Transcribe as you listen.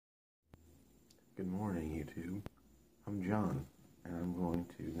Good morning, YouTube. I'm John, and I'm going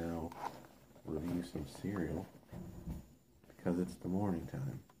to now review some cereal because it's the morning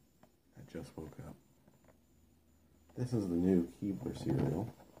time. I just woke up. This is the new Keebler cereal,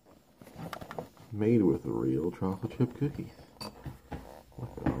 made with real chocolate chip cookies.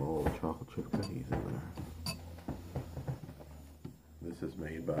 Look at all the chocolate chip cookies in there. This is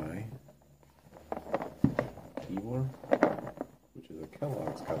made by Keebler, which is a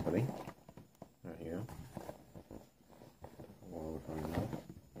Kellogg's company. Right here.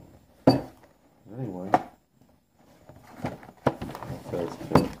 Anyway, it says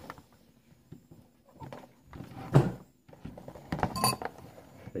to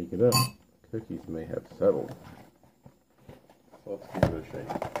shake it up. Cookies may have settled. So let's give it a shake.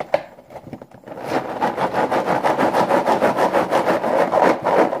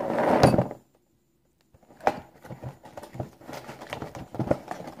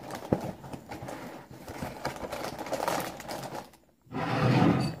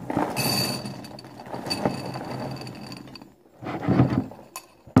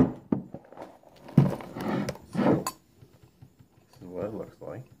 What it looks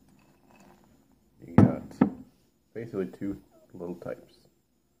like. You got basically two little types.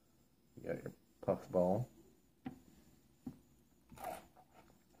 You got your puff ball,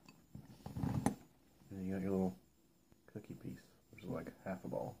 and you got your little cookie piece, which is like half a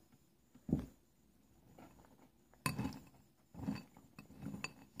ball. And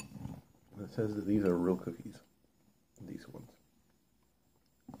it says that these are real cookies, these ones.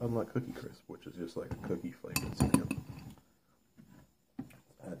 Unlike Cookie Crisp, which is just like a cookie flavored cereal.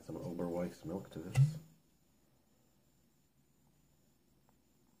 Add some Oberweis milk to this.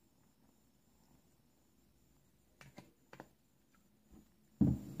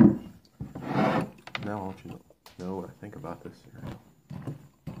 Now I'll let you know what I think about this cereal.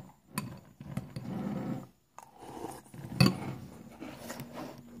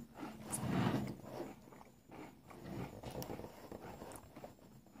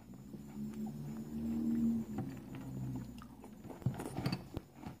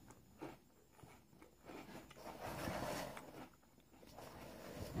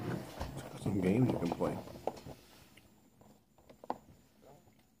 Some games you can play.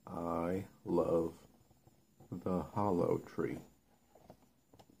 I love the Hollow Tree.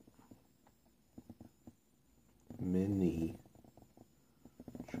 Mini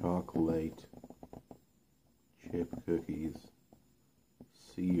chocolate chip cookies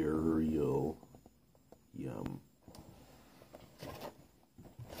cereal. Yum.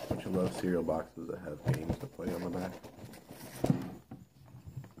 Don't you love cereal boxes that have games to play on the back?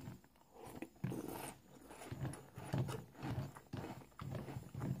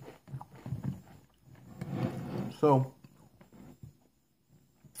 So,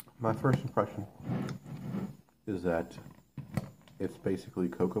 my first impression is that it's basically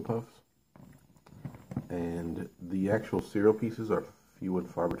Cocoa Puffs, and the actual cereal pieces are few and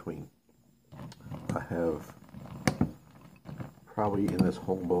far between. I have probably in this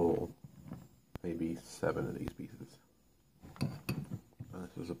whole bowl maybe 7 of these pieces.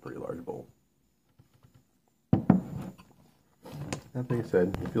 This is a pretty large bowl. That being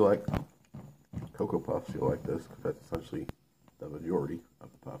said, if you like Cocoa Puffs, you'll like this because that's essentially the majority of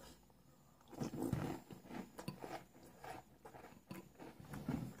the puffs.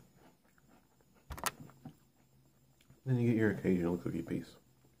 Then you get your occasional cookie piece.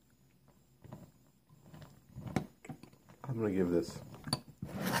 I'm going to give this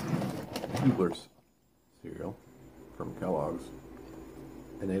Keebler's cereal from Kellogg's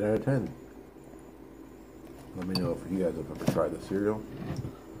an 8 out of 10. Let me know if you guys have ever tried the cereal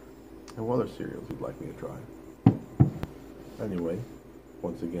and what other cereals you'd like me to try. Anyway,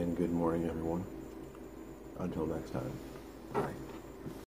 once again, good morning, everyone. Until next time. Bye.